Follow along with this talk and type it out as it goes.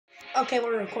Okay,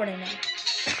 we're recording now.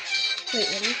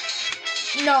 Wait, really?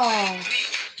 No.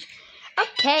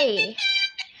 Okay.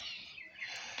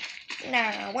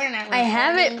 No, we're not recording. I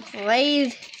haven't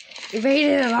played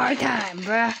Evade in a long time,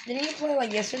 bruh. Didn't you play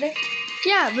like yesterday?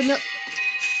 Yeah, but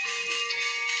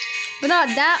not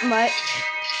that much.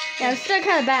 Yeah, it's still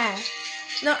kind of bad.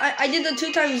 No, I did the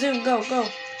 2x zoom. Go.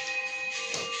 Oh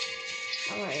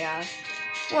my gosh.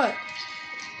 What?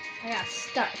 I got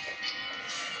stuck.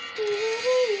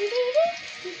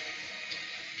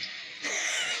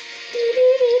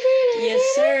 Yes,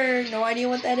 sir. No idea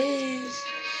what that is.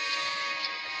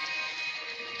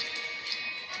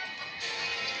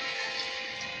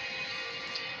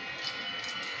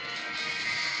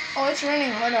 Oh, it's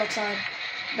raining hard outside.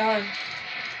 Darn.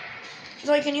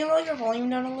 Zoe, can you lower your volume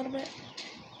down a little bit?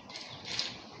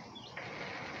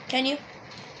 Can you?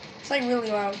 It's like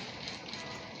really loud.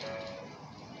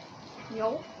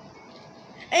 Yo.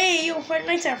 Hey, yo, Fight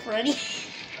Nights at Freddy.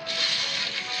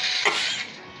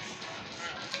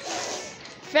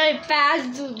 Freddy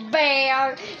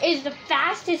Fazbear is the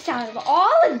fastest out of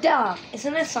all of them.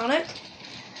 Isn't it Sonic?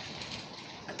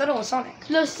 I thought it was Sonic.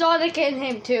 No, Sonic and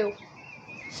him too.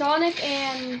 Sonic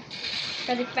and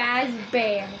Freddy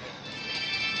Fazbear.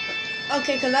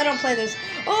 Okay, because I don't play this.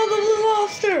 Oh, the blue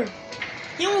lobster!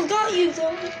 He almost got you,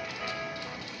 Zoe.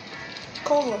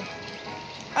 Cola.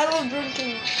 I love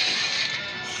drinking.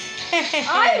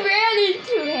 I ran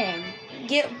into him.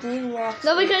 Get blue lobster.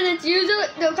 No, because it's usually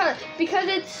because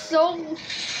it's so.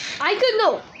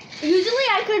 Usually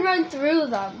I could run through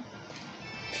them.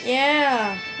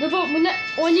 Yeah. No, but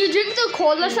when you drink the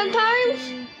cola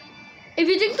sometimes, if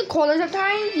you drink the cola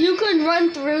sometimes, you can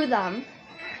run through them.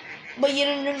 But you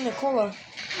didn't drink the cola.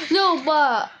 No,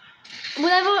 but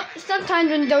sometimes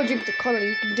when you don't drink the cola,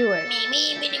 you can do it.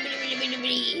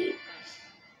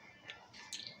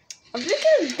 I'm just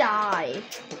gonna die.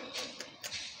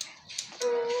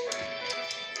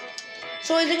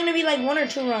 So is it gonna be like 1 or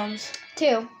 2 rounds?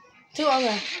 2. 2,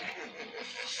 okay.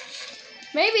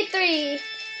 Maybe 3.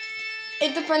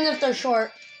 It depends if they're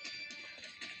short.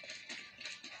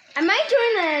 I might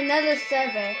join another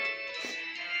server.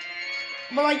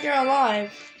 But like you're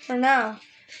alive for now.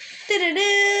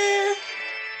 Da-da-da.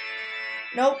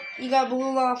 Nope, you got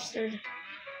blue lobster.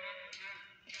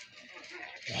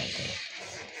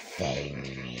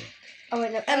 Oh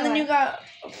wait, no, And then you got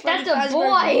Freddy that's a Fazbear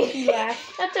boy. goofy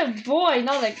laugh. That's a boy,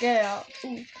 not a girl.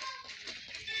 Ooh.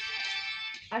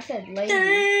 I said lady.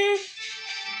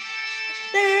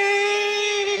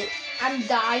 I'm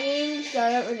dying, so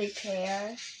I don't really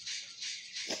care.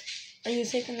 Are you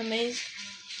safe in the maze?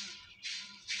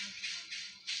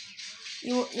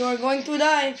 You are going to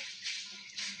die.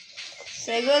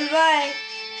 Say goodbye.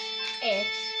 Eh.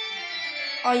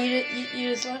 Oh, you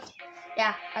just left?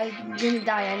 Yeah, I'm gonna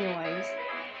die anyways.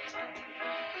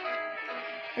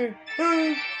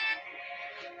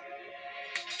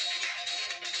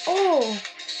 Oh,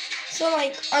 so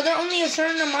like, are there only a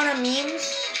certain amount of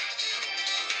memes?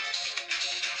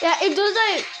 Yeah, if there's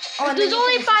like, Oh, if there's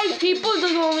only 5 people,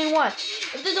 there's only 1.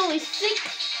 If there's only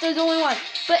 6, there's only 1.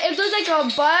 But if there's like a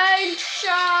bunch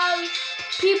of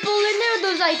people in there,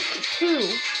 there's like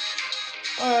 2.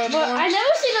 But I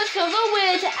never seen a server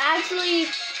where it's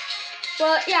actually.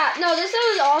 Well, yeah, no, this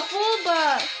server is awful,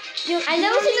 but I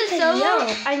never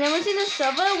seen a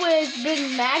server where it's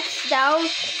been maxed out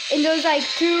and there's like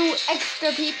 2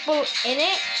 extra people in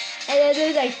it, and then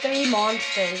there's like 3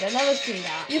 monsters. I've never seen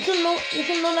that. You can load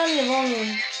down your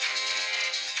volume.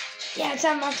 Yeah, it's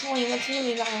at max volume. That's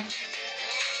really loud.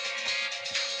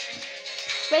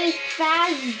 Freddy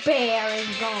Fazbear is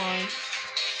gone.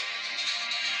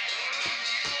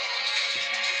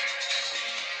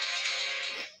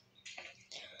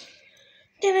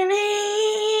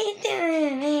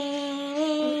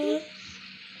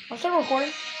 I'll start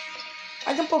recording.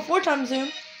 I can put 4x zoom.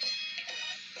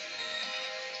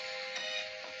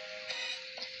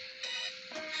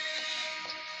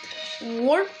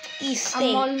 Warp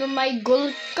estate. I'm on my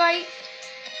go-kart.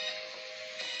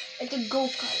 It's a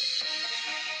go-kart.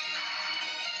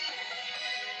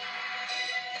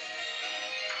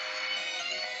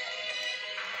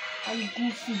 I'm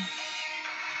goofy.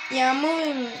 Yeah, I'm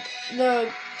moving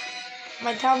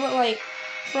my tablet like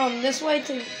from this way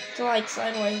to like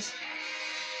sideways.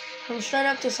 From straight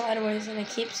up to sideways, and it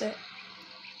keeps it.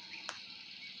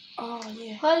 Oh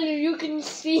yeah. Hello, you can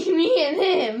see me and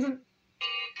him.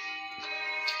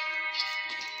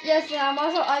 Yes, I'm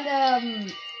also on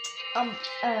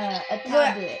a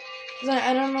tablet.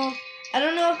 I don't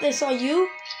know if they saw you,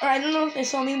 or I don't know if they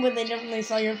saw me, but they definitely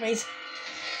saw your face.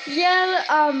 Yeah,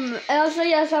 and also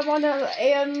yes, I'm on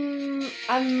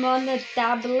a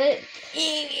tablet.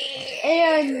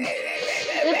 And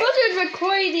the person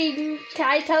recording, can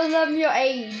I tell them your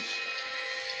age?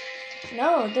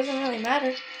 No, it doesn't really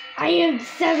matter. I am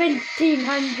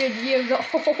 1,700 years old.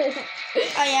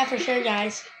 Oh yeah, for sure,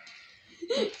 guys.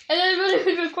 And then the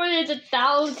person recording is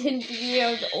 1,000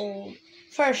 years old.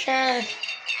 For sure.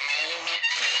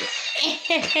 I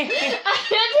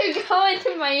had to go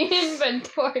into my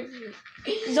inventory.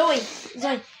 Zoe,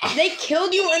 they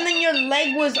killed you and then your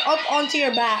leg was up onto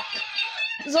your back.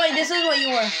 Zoe, this is what you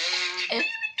were.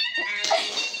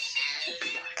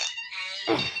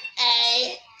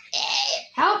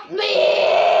 Help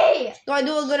me! Do I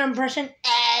do a good impression?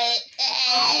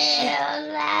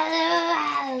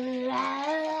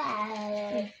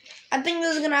 I think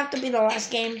this is gonna have to be the last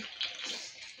game.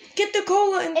 Get the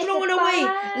cola and throw it away.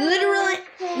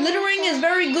 Littering is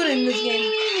very good in this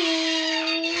game.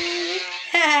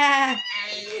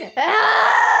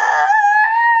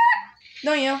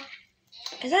 Don't you?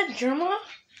 Is that Germa?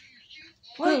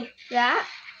 Who? That?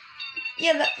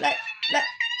 Yeah, that.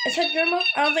 Is that Germa?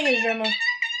 I don't think it's Germa.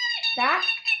 That?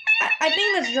 I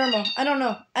think that's Germa. I don't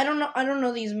know. I don't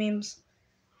know these memes.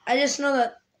 I just know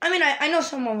that. I mean, I know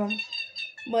some of them,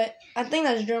 but I think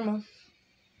that's Germa.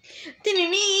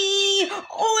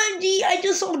 OMG! I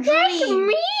just saw Dream. That's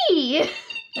me.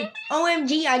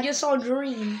 OMG! I just saw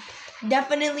Dream.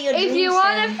 Definitely a Dream. If you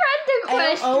want a friend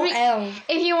request me,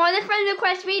 if you want a friend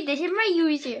request me, this is my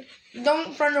user.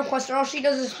 Don't friend request her. All she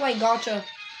does is play gacha.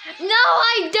 No,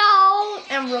 I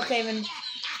don't. And Brookhaven.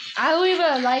 I don't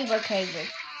even like Brookhaven.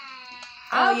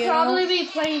 I'll probably be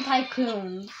playing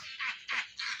Tycoon.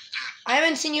 I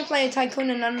haven't seen you play a Tycoon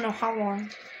in I don't know how long.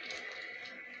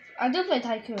 I do play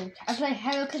Tycoon. I play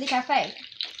Hello Kitty Cafe.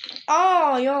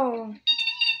 Oh, yo.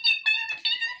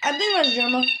 I think that's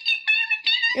Germa.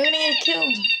 You're gonna get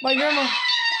killed by Germa.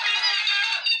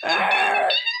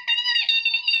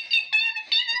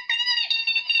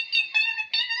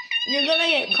 You're gonna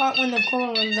get caught when the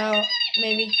cola runs out,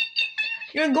 maybe.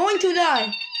 You're going to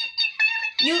die.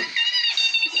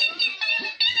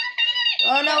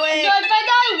 Oh, no, wait. So if I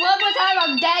die one more time,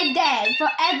 I'm dead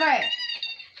forever.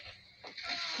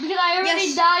 Because I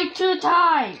already died 2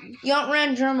 times. You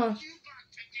outran Germa.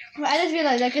 Well, I just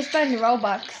realized I could spend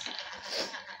Robux.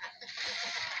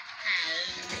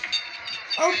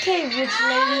 Okay, rich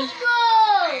lady.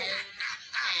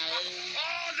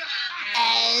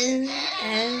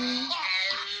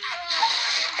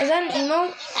 Is that an emo?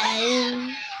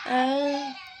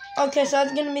 Okay, so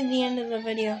that's gonna be the end of the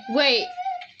video. Wait.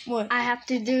 What? I have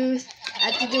to do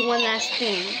one last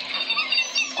thing.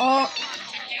 Oh.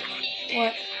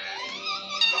 What?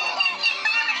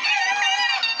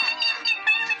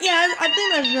 Yeah, I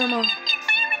think that's Germa.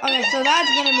 Okay, so that's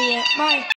gonna be it. Bye.